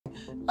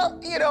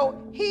You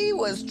know, he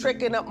was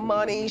tricking up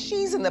money.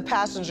 She's in the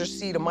passenger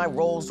seat of my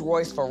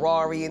Rolls-Royce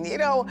Ferrari. And, you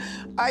know,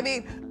 I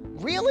mean,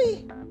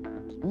 really?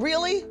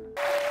 Really?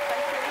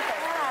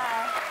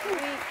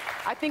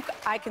 I think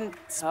I can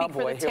speak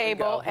for the Here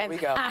table. we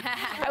go.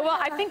 Well,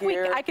 I think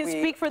I can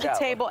speak for the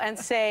table and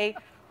say,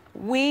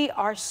 we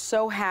are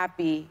so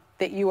happy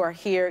that you are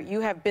here.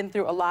 You have been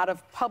through a lot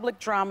of public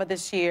drama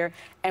this year,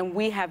 and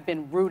we have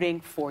been rooting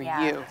for you.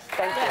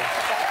 Thank you.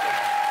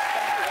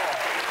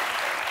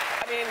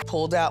 I mean,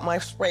 pulled out my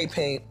spray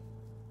paint.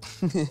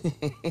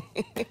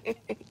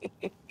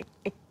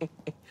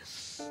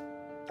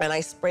 And I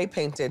spray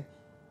painted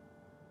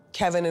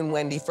Kevin and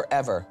Wendy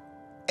forever.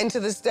 And to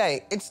this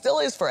day, it still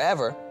is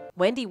forever.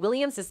 Wendy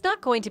Williams is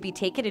not going to be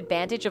taken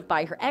advantage of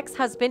by her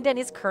ex-husband and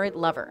his current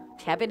lover.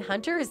 Kevin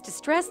Hunter is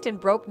distressed and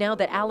broke now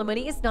that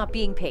alimony is not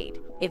being paid.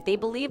 If they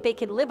believe they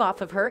can live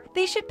off of her,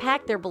 they should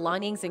pack their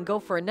belongings and go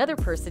for another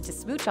person to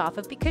smooch off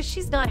of because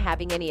she's not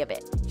having any of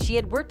it. She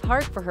had worked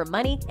hard for her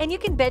money, and you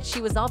can bet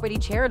she was already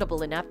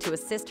charitable enough to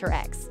assist her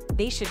ex.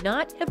 They should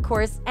not, of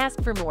course,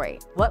 ask for more.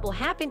 What will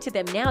happen to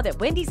them now that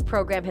Wendy's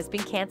program has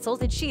been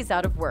canceled and she's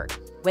out of work?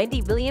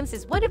 Wendy Williams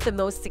is one of the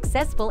most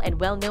successful and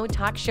well-known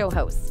talk show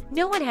hosts.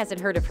 No one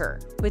hasn't heard of her.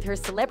 With her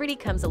celebrity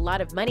comes a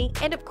lot of money,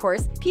 and of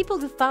course, people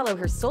who follow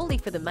her solely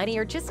for the money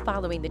are just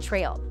following the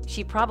trail.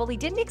 She probably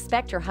didn't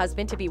expect her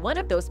husband to be one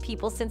of those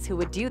people, since who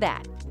would do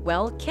that?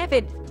 Well,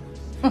 Kevin.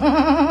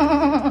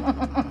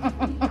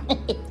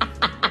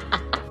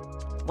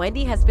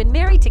 Wendy has been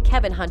married to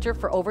Kevin Hunter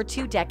for over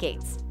 2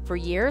 decades. For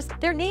years,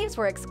 their names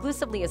were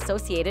exclusively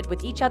associated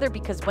with each other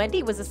because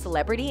Wendy was a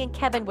celebrity and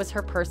Kevin was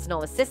her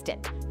personal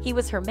assistant. He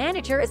was her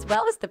manager as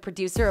well as the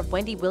producer of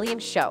Wendy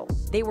Williams' show.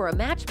 They were a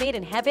match made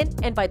in heaven,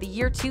 and by the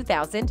year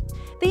 2000,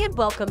 they had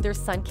welcomed their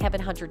son Kevin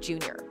Hunter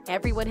Jr.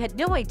 Everyone had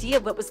no idea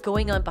what was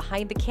going on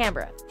behind the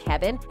camera.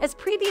 Kevin, as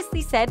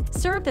previously said,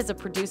 served as a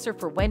producer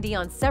for Wendy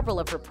on several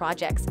of her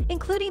projects,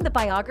 including the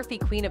biography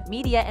Queen of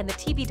Media and the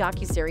TV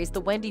docuseries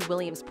The Wendy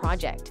Williams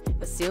Project.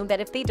 Assumed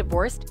that if they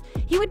divorced,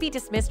 he would be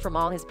dismissed from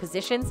all his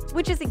positions,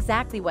 which is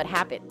exactly what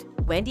happened.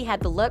 Wendy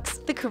had the looks,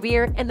 the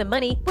career, and the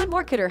money. What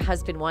more could her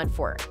husband want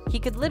for her? He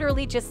could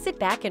literally just sit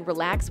back and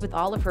relax with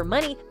all of her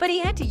money, but he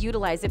had to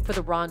utilize it for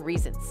the wrong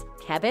reasons.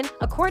 Kevin,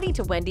 according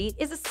to Wendy,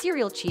 is a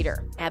serial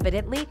cheater.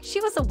 Evidently,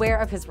 she was aware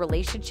of his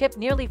relationship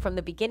nearly from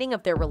the beginning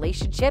of their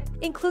relationship,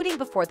 including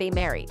before they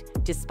married.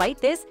 Despite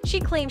this, she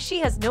claims she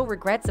has no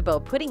regrets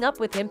about putting up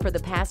with him for the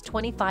past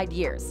 25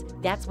 years.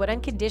 That's what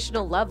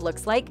unconditional love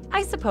looks like,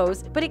 I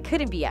suppose, but it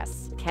couldn't be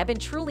us. Kevin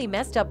truly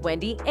messed up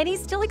Wendy, and he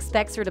still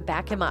expects her to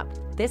back him up.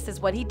 This is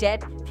what he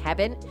did.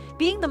 Kevin,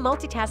 being the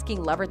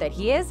multitasking lover that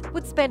he is,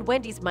 would spend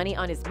Wendy's money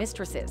on his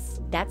mistresses.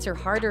 That's her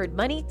hard-earned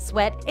money,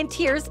 sweat, and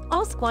tears,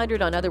 all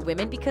squandered on other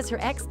women because her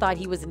ex thought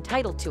he was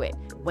entitled to it.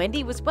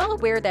 Wendy was well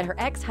aware that her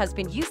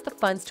ex-husband used the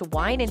funds to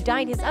wine and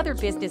dine his other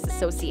business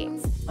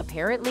associates.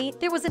 Apparently,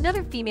 there was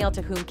another female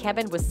to whom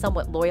Kevin was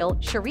somewhat loyal,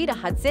 Sharina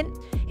Hudson,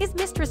 his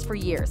mistress for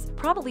years,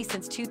 probably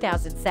since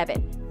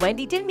 2007.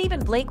 Wendy didn't even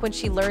blink when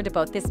she learned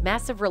about this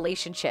massive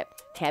relationship.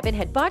 Kevin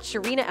had bought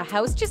Sharina a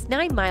house just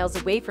 9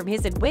 miles away from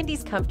his and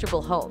Wendy's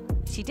comfortable home.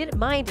 She didn't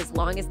mind as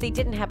long as they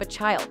didn't have a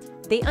child.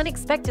 They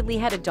unexpectedly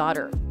had a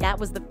daughter. That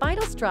was the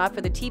final straw for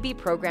the TV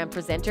program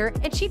presenter,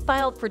 and she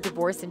filed for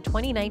divorce in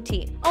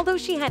 2019, although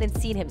she hadn't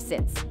seen him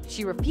since.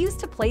 She refused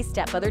to play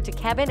stepmother to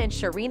Kevin and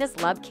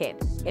Sharina's love kid.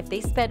 If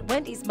they spent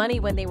Wendy's money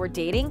when they were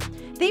dating,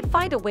 they'd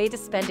find a way to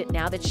spend it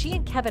now that she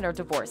and Kevin are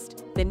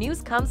divorced. The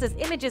news comes as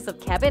images of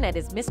Kevin and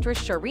his mistress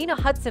Sharina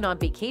Hudson on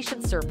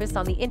vacation surfaced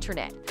on the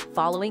internet.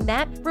 Following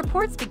that,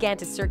 reports began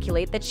to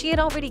circulate that she had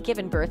already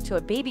given birth to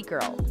a baby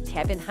girl.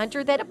 Kevin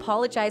Hunter then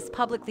apologized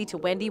publicly to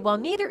Wendy while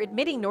neither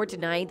admitting nor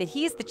denying that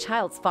he is the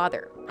child's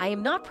father. I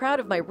am not proud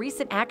of my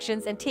recent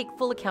actions and take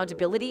full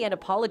accountability and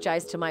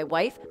apologize to my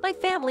wife, my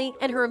family,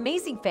 and her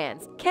amazing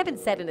fans, Kevin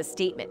said in a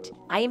statement.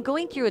 I am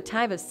going through a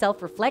time of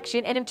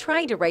self-reflection and am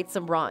trying to right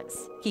some wrongs.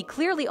 He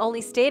clearly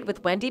only stayed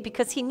with Wendy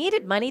because he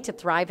needed money to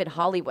thrive in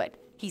Hollywood.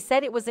 He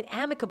said it was an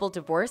amicable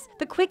divorce,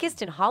 the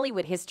quickest in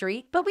Hollywood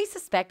history, but we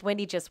suspect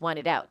Wendy just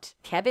wanted out.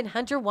 Kevin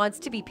Hunter wants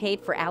to be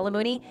paid for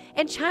alimony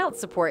and child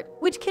support,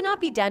 which cannot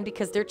be done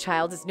because their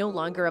child is no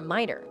longer a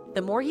minor.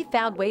 The more he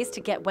found ways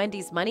to get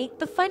Wendy's money,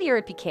 the funnier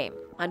it became.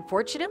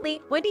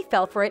 Unfortunately, Wendy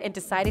fell for it and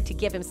decided to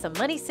give him some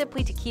money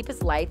simply to keep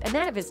his life and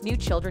that of his new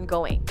children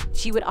going.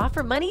 She would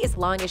offer money as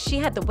long as she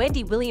had the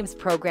Wendy Williams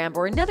program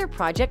or another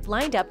project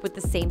lined up with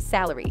the same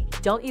salary.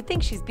 Don't you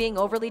think she's being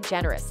overly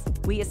generous?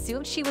 We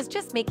assumed she was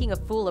just making a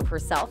fool of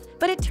herself,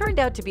 but it turned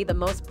out to be the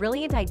most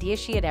brilliant idea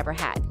she had ever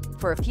had.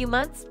 For a few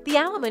months, the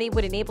alimony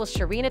would enable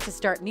Sharina to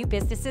start new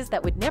businesses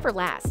that would never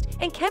last,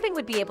 and Kevin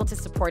would be able to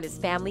support his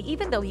family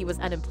even though he was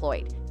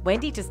unemployed.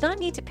 Wendy does not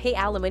need to pay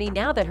alimony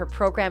now that her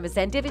program is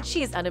ended and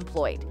she is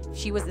unemployed.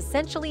 She was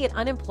essentially an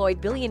unemployed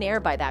billionaire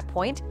by that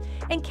point,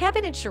 and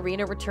Kevin and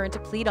Sharina returned to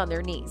plead on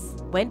their knees.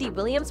 Wendy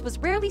Williams was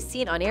rarely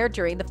seen on air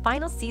during the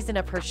final season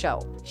of her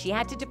show. She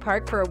had to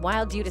depart for a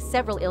while due to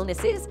several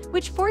illnesses,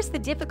 which forced the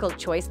difficult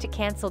choice to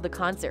cancel the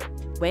concert.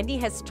 Wendy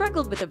has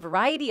struggled with a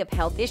variety of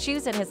health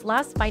issues and has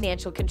lost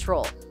financial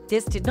control.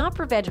 This did not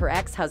prevent her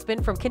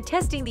ex-husband from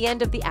contesting the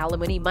end of the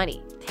alimony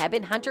money.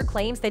 Kevin Hunter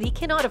claims that he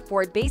cannot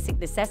afford basic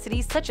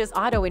necessities such as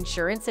auto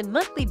insurance and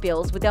monthly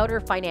bills without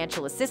her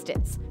financial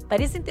assistance. But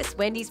isn't this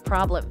Wendy's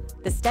problem?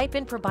 The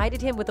stipend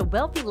provided him with a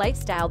wealthy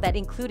lifestyle that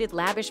included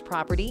lavish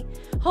property,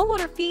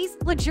 homeowner fees,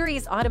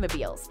 luxurious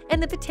automobiles,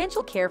 and the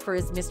potential care for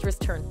his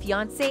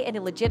mistress-turned-fiancé and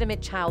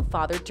illegitimate child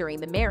father during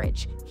the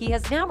marriage. He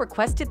has now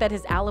requested that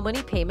his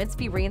alimony payments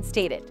be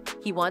reinstated.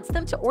 He wants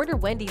them to order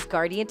Wendy's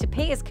guardian to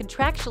pay as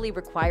contractually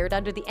required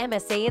under the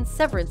MSA and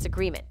severance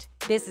agreement.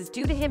 This is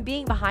due to him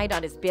being behind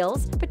on his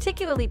bills,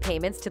 particularly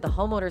payments to the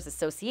Homeowners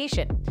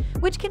Association,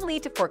 which can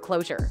lead to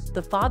foreclosure.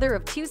 The father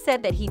of two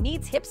said that he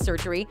needs hip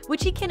surgery,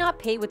 which he cannot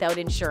pay without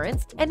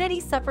insurance, and that he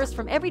suffers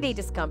from everyday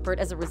discomfort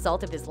as a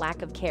result of his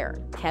lack of care.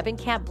 Kevin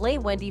can't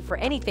blame Wendy for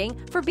anything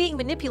for being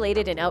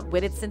manipulated and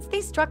outwitted since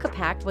they struck a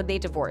pact when they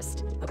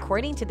divorced.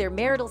 According to their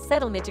marital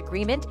settlement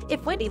agreement,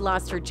 if Wendy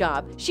lost her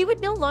job, she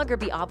would no longer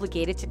be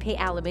obligated to pay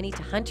alimony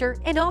to Hunter,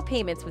 and all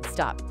payments would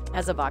stop.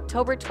 As of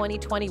October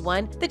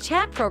 2021, the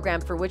chat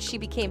program for which she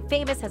became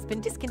famous has been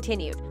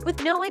discontinued,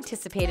 with no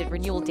anticipated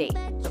renewal date.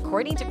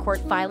 According to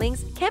court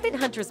filings, Kevin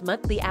Hunter's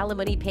monthly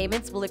alimony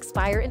payments will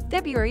expire in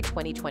February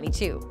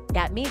 2022.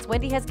 That means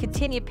Wendy has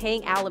continued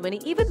paying alimony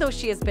even though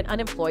she has been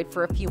unemployed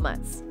for a few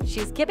months.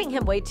 She's giving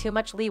him way too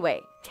much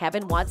leeway.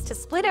 Kevin wants to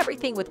split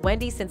everything with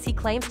Wendy since he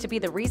claims to be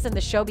the reason the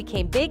show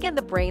became big and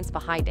the brains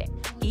behind it.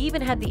 He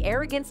even had the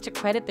arrogance to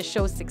credit the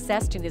show's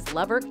success to his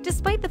lover,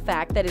 despite the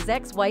fact that his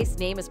ex-wife's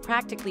name is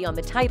practically on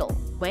the title.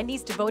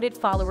 Wendy's devoted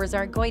followers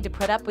aren't going to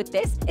put up with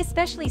this,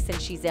 especially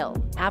since she's ill.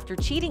 After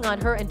cheating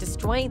on her and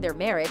destroying their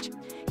marriage,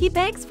 he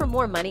begs for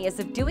more money as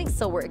if doing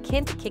so were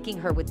akin to kicking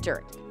her with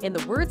dirt. In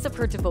the words of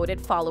her devoted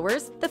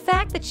followers, the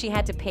fact that she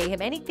had to pay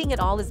him anything at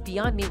all is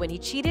beyond me when he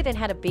cheated and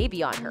had a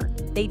baby on her.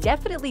 They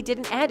definitely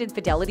didn't add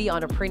infidelity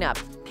on a prenup.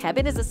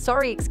 Kevin is a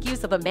sorry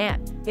excuse of a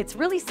man. It's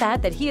really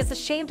sad that he is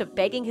ashamed of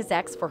begging his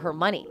ex for her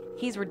money.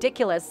 He's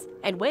ridiculous,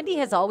 and Wendy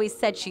has always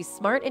said she's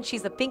smart and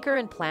she's a thinker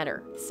and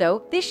planner.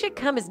 So this should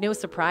come as no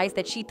surprise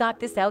that she thought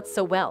this out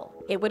so well.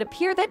 It would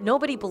appear that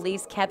nobody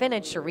believes Kevin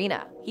and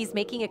Sharina. He's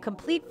making a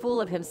complete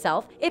fool of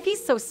himself. If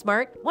he's so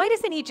smart, why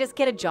doesn't he just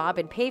get a job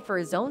and pay for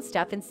his own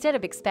stuff instead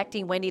of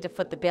expecting Wendy to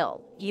foot the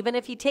bill? Even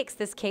if he takes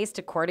this case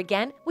to court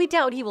again, we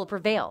doubt he will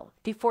prevail.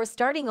 Before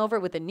starting over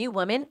with a new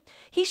woman,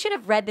 he should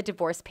have read the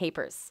divorce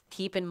papers.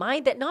 Keep in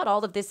mind that not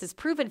all of this is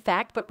proven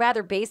fact, but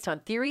rather based on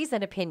theories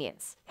and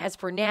opinions. As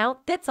for now,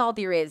 that's all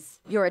there is.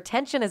 Your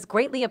attention is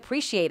greatly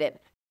appreciated.